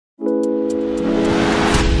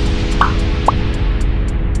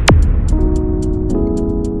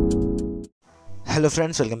Hello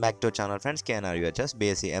friends, welcome back to our channel friends. KNRUHS,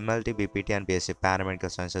 B.Sc MLT, BPT and B.Sc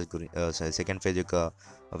Paramedical Sciences second phase యొక్క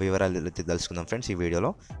వివరాలు తెలుసుకుందాం friends ఈ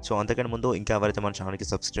వీడియోలో. So అంతకంటే ముందు ఇంకా ఎవరైతే మన ఛానల్కి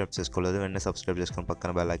సబ్స్క్రైబ్ చేసుకోలేదు వెంటనే సబ్స్క్రైబ్ చేసుకొని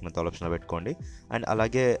పక్కన బెల్ ఐకాన్ ఆల్ ఆప్షన్లో పెట్టుకోండి. అండ్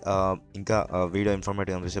అలాగే ఇంకా వీడియో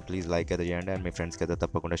ఇన్ఫర్మేటివ్ అనిపిస్తే ప్లీజ్ లైక్ అయితే చేయండి అండ్ మీ ఫ్రెండ్స్కి అయితే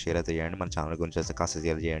తప్పకుండా షేర్ అయితే చేయండి. మన ఛానల్ గురించి అయితే కాస్త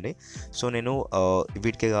షేర్ చేయండి. సో నేను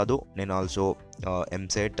వీటికే కాదు, నేను also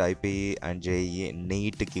EAMCET, IPE and JEE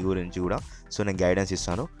నీట్కి గురించి కూడా నేను గైడెన్స్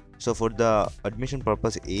ఇస్తాను. So for the admission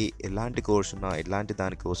purpose ఎలాంటి కోర్స్ ఉన్నా ఎలాంటి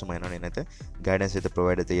దానికోసమైనా నేనైతే గైడెన్స్ అయితే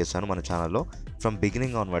ప్రొవైడ్ అయితే చేస్తాను మన ఛానల్లో. From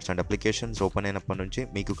beginning onwards and applications open అయినప్పటి నుంచి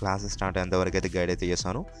మీకు క్లాసెస్ స్టార్ట్ అయ్యేంతవరకు అయితే గైడ్ అయితే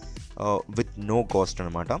చేస్తాను విత్ నో కాస్ట్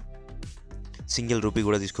అనమాట. సింగిల్ రూపీ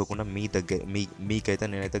కూడా తీసుకోకుండా మీకైతే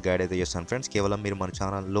నేనైతే గైడ్ అయితే చేస్తాను ఫ్రెండ్స్. కేవలం మీరు మన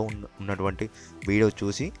ఛానల్లో ఉన్నటువంటి వీడియో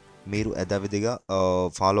చూసి మీరు యథావిధిగా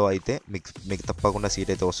ఫాలో అయితే మీకు తప్పకుండా సీట్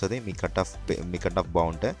అయితే వస్తుంది. మీ కట్ ఆఫ్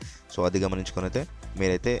బాగుంటాయి. సో అది గమనించుకొని అయితే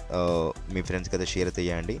మీరైతే మీ ఫ్రెండ్స్కి అయితే షేర్ అయితే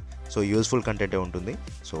చేయండి. సో యూస్ఫుల్ కంటెంటే ఉంటుంది.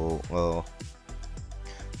 సో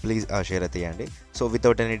ప్లీజ్ షేర్ అయితే చేయండి. So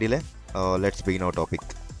without any delay let's begin our topic.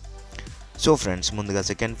 So friends, ముందుగా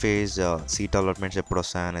సెకండ్ ఫేజ్ సీట్ అలాట్మెంట్స్ ఎప్పుడు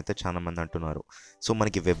వస్తాయని అయితే చాలామంది అంటున్నారు. సో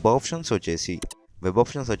మనకి వెబ్ ఆప్షన్స్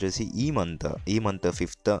వచ్చేసి ఈ మంత్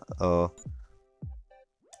 5th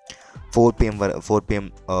 4 PM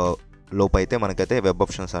లోపు అయితే మనకైతే వెబ్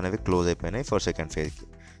ఆప్షన్స్ అనేవి క్లోజ్ అయిపోయినాయి ఫర్ సెకండ్ ఫేజ్కి.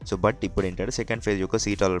 సో బట్ ఇప్పుడు ఏంటంటే సెకండ్ ఫేజ్ యొక్క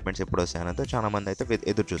సీట్ అలాట్మెంట్స్ ఎప్పుడు వస్తాయనైతే చాలామంది అయితే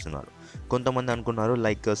ఎదురు చూస్తున్నారు. కొంతమంది అనుకున్నారు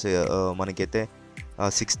లైక్ మనకైతే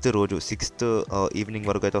 6th ఈవినింగ్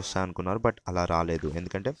వరకు అయితే వస్తాయనుకున్నారు. బట్ అలా రాలేదు.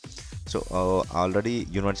 ఎందుకంటే సో ఆల్రెడీ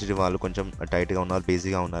యూనివర్సిటీ వాళ్ళు కొంచెం టైట్గా ఉన్నారు,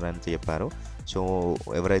 బిజీగా ఉన్నారని చెప్పారు. సో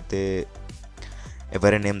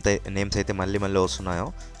ఎవరైనా నేమ్స్ అయితే మళ్ళీ వస్తున్నాయో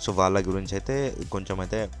సో వాళ్ళ గురించి అయితే కొంచెం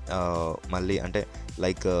అయితే మళ్ళీ అంటే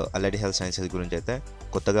లైక్ అలైడ్ హెల్త్ సైన్సెస్ గురించి అయితే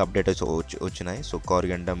కొత్తగా అప్డేట్ వచ్చినాయి. సో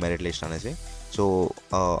కారిగండం మెరిట్ లిస్ట్ అనేసి. సో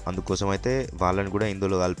అందుకోసం అయితే వాళ్ళని కూడా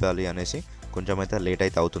ఇందులో కలపాలి అనేసి కొంచెం అయితే లేట్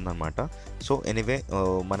అయితే అవుతుందన్నమాట. సో ఎనీవే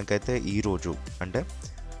మనకైతే ఈరోజు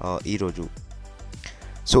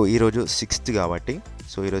 6th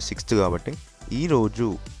కాబట్టి ఈరోజు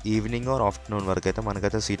ఈవినింగ్ ఆర్ ఆఫ్టర్నూన్ వరకు అయితే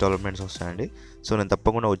మనకైతే సీట్ అలాట్మెంట్స్ వస్తాయండి. సో నేను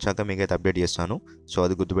తప్పకుండా వచ్చాక మీకైతే అప్డేట్ చేస్తాను. సో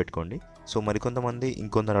అది గుర్తుపెట్టుకోండి. సో మరికొంతమంది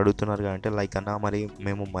ఇంకొందరు అడుగుతున్నారు అంటే లైక్ అన్న మరి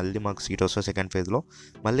మేము మళ్ళీ మాకు సీట్ వస్తుంది సెకండ్ ఫేజ్లో,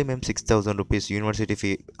 మళ్ళీ మేము 6,000 రూపీస్ యూనివర్సిటీ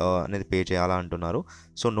ఫీ అనేది పే చేయాలా అంటున్నారు.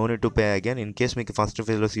 So no need to pay again. In case మీకు ఫస్ట్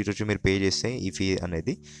ఫేజ్లో సీట్ వచ్చి మీరు పే చేస్తే ఈ ఫీ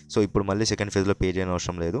అనేది సో ఇప్పుడు మళ్ళీ సెకండ్ ఫేజ్లో పే చేయని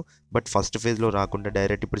అవసరం లేదు. బట్ ఫస్ట్ ఫేజ్లో రాకుండా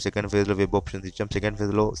డైరెక్ట్ ఇప్పుడు సెకండ్ ఫేజ్లో వెబ్ ఆప్షన్స్ ఇచ్చాం. సెకండ్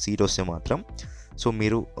ఫేజ్లో సీట్ వస్తే మాత్రం సో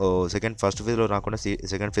మీరు ఫస్ట్ ఫేజ్లో రాకుండా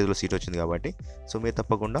సెకండ్ ఫేజ్లో సీట్ వచ్చింది కాబట్టి సో మీరు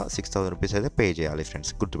తప్పకుండా 6,000 రూపీస్ అయితే పే చేయాలి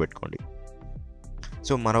ఫ్రెండ్స్, గుర్తుపెట్టుకోండి.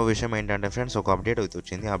 సో మరో విషయం ఏంటంటే ఫ్రెండ్స్, ఒక అప్డేట్ అయితే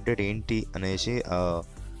వచ్చింది. అప్డేట్ ఏంటి అనేసి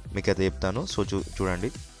మీకైతే చెప్తాను. సో చూడండి.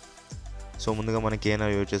 సో ముందుగా మన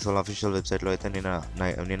KNRUHS వాళ్ళ అఫీషియల్ వెబ్సైట్లో అయితే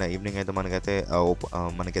నిన్న ఈవినింగ్ అయితే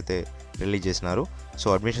మనకైతే రిలీజ్ చేసినారు. So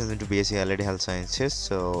admissions into B.Sc allied health sciences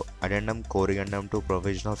అడెండం కోరిగండం to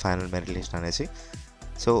provisional final merit list అనేసి.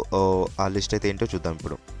 సో ఆ లిస్ట్ అయితే ఏంటో చూద్దాం.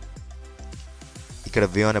 ఇప్పుడు ఇక్కడ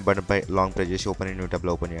వ్యూ అనే బటన్పై లాంగ్ ప్రెస్ చేసి ఓపెన్ న్యూ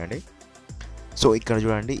ట్యాబ్లో ఓపెన్ చేయండి. సో ఇక్కడ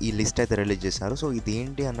చూడండి, ఈ లిస్ట్ అయితే రిలీజ్ చేశారు. సో ఇది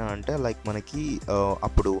ఏంటి అని అంటే లైక్ మనకి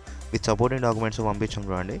అప్పుడు విత్ సపోర్టింగ్ డాక్యుమెంట్స్ పంపించాం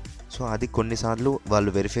చూడండి. సో అది కొన్నిసార్లు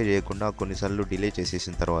వాళ్ళు వెరిఫై చేయకుండా కొన్నిసార్లు డిలే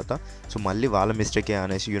చేసేసిన తర్వాత సో మళ్ళీ వాళ్ళ మిస్టేకే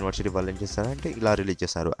అనేసి యూనివర్సిటీ వాళ్ళు ఏం చేస్తారంటే ఇలా రిలీజ్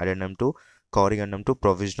చేస్తారు, అడెండం to కోరిగండం to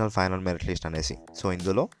provisional final merit list అనేసి. సో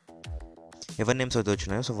ఇందులో ఎవరి నేమ్స్ అయితే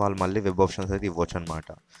వచ్చినాయో సో వాళ్ళు మళ్ళీ వెబ్ ఆప్షన్స్ అయితే ఇవ్వచ్చు అనమాట.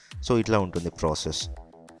 సో ఇట్లా ఉంటుంది ప్రాసెస్.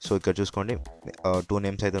 సో ఇక్కడ చూసుకోండి, 2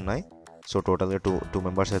 నేమ్స్ అయితే ఉన్నాయి. సో టోటల్గా 2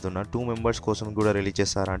 మెంబర్స్ అయితే ఉన్నారు. 2 మెంబర్స్ కోసం కూడా రిలీజ్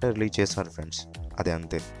చేస్తారంటే రిలీజ్ చేస్తారు ఫ్రెండ్స్, అదే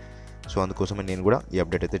అంతే. సో అందుకోసమే నేను కూడా ఈ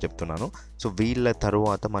అప్డేట్ అయితే చెప్తున్నాను. సో వీళ్ళ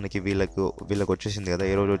తర్వాత మనకి వీళ్ళకి వచ్చేసింది కదా,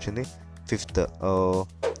 ఏ రోజు వచ్చింది,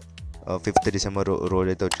 5th డిసెంబర్ రోజు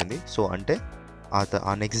అయితే వచ్చింది. సో అంటే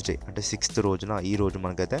ఆ నెక్స్ట్ డే అంటే 6th రోజున ఈ రోజు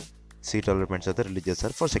మనకైతే సీట్ అలాట్మెంట్స్ అయితే రిలీజ్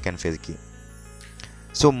చేస్తారు ఫర్ సెకండ్ ఫేజ్కి.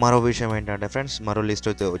 సో మరో విషయం ఏంటంటే ఫ్రెండ్స్, మరో లిస్ట్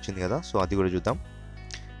అయితే వచ్చింది కదా, సో అది కూడా చూద్దాం.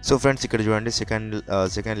 సో ఫ్రెండ్స్ ఇక్కడ చూడండి,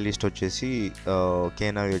 సెకండ్ లిస్ట్ వచ్చేసి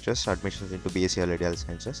KNRUHS admissions into B.Sc allied health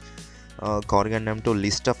sciences కోరిగండం to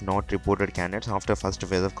list of not reported candidates after first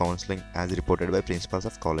phase of counselling as reported by principles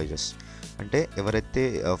of colleges. అంటే ఎవరైతే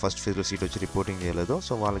ఫస్ట్ ఫేజ్లో సీట్ వచ్చి రిపోర్టింగ్ చేయలేదో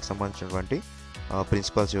so వాళ్ళకి సంబంధించినటువంటి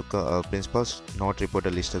ప్రిన్సిపల్స్ నాట్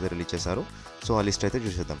రిపోర్టెడ్ లిస్ట్ అయితే release చేశారు. So ఆ లిస్ట్ అయితే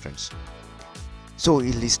చూసేద్దాం ఫ్రెండ్స్. సో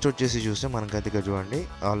ఈ లిస్ట్ వచ్చేసి చూస్తే మనకైతే ఇక్కడ చూడండి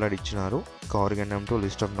ఆల్రెడీ ఇచ్చినారు, కోరిగండం to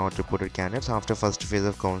list of not reported candidates after first phase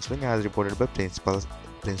of counselling as reported by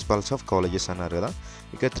principles of colleges అన్నారు కదా.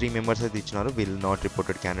 ఇక్కడ 3 మెంబర్స్ అయితే ఇచ్చినారు, వీళ్ళు నాట్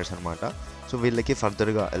రిపోర్టెడ్ క్యాండిడేట్స్ అనమాట. సో వీళ్ళకి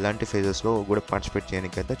ఫర్దర్గా ఎలాంటి ఫేజెస్లో కూడా పార్టిసిపేట్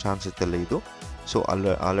చేయడానికి అయితే ఛాన్సెస్ తెలియదు. So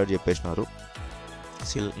already చెప్పేసినారు.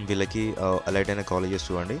 వీళ్ళకి అలైట్ అయిన కాలేజెస్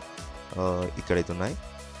చూడండి ఇక్కడైతే ఉన్నాయి.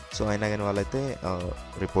 సో అయినా కానీ వాళ్ళైతే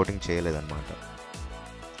రిపోర్టింగ్ చేయలేదన్నమాట.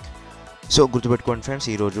 సో గుర్తుపెట్టుకోండి ఫ్రెండ్స్,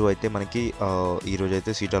 ఈరోజు అయితే మనకి ఈరోజు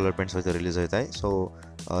అయితే సీట్ అలాట్మెంట్స్ అయితే రిలీజ్ అవుతాయి. సో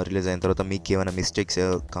రిలీజ్ అయిన తర్వాత మీకు ఏమైనా మిస్టేక్స్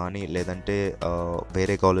కానీ లేదంటే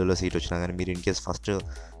వేరే కాలేజ్లో సీట్ వచ్చినా కానీ మీరు ఇన్ కేస్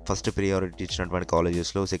ఫస్ట్ ప్రియారిటీ ఇచ్చినటువంటి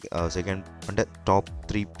కాలేజెస్లో సెకండ్ అంటే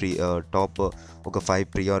టాప్ ఒక 5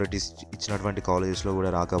 ప్రియారిటీస్ ఇచ్చినటువంటి కాలేజెస్లో కూడా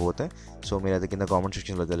రాకపోతే సో మీరు అది కింద కామెంట్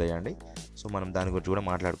సెక్షన్లో తెలియజేయండి. సో మనం దాని గురించి కూడా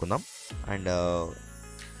మాట్లాడుకుందాం. And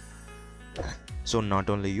so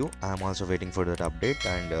not only you, I'm also waiting for that update.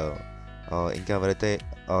 And ఇంకా ఎవరైతే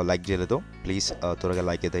లైక్ చేయలేదో ప్లీజ్ త్వరగా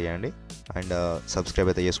లైక్ అయితే చేయండి అండ్ సబ్స్క్రైబ్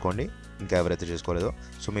అయితే చేసుకోండి ఇంకా ఎవరైతే చేసుకోలేదో.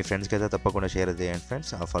 సో మీ ఫ్రెండ్స్కి అయితే తప్పకుండా షేర్ అయితే చేయండి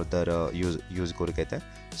friends further use కొరకైతే.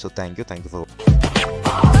 So thank you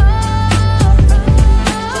for